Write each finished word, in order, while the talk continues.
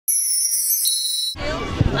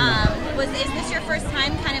Is this your first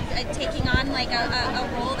time kind of taking on like a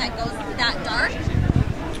role that goes that dark?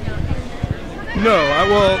 No,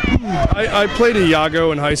 I played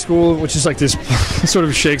Iago in high school, which is like this sort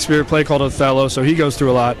of Shakespeare play called Othello, so he goes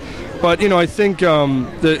through a lot. But I think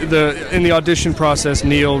in the audition process,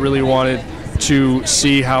 Neil really wanted to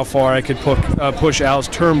see how far I could push Al's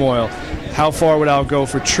turmoil. How far would Al go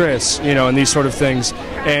for Triss, and these sort of things.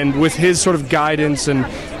 And with his sort of guidance and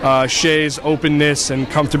Shay's openness and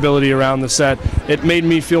comfortability around the set, it made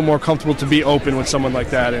me feel more comfortable to be open with someone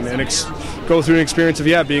like that and go through an experience of,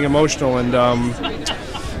 being emotional. And,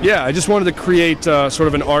 I just wanted to create sort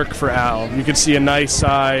of an arc for Al. You could see a nice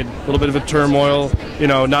side, a little bit of a turmoil,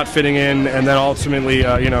 not fitting in, and then ultimately,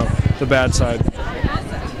 the bad side.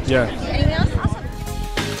 Yeah. Anything else?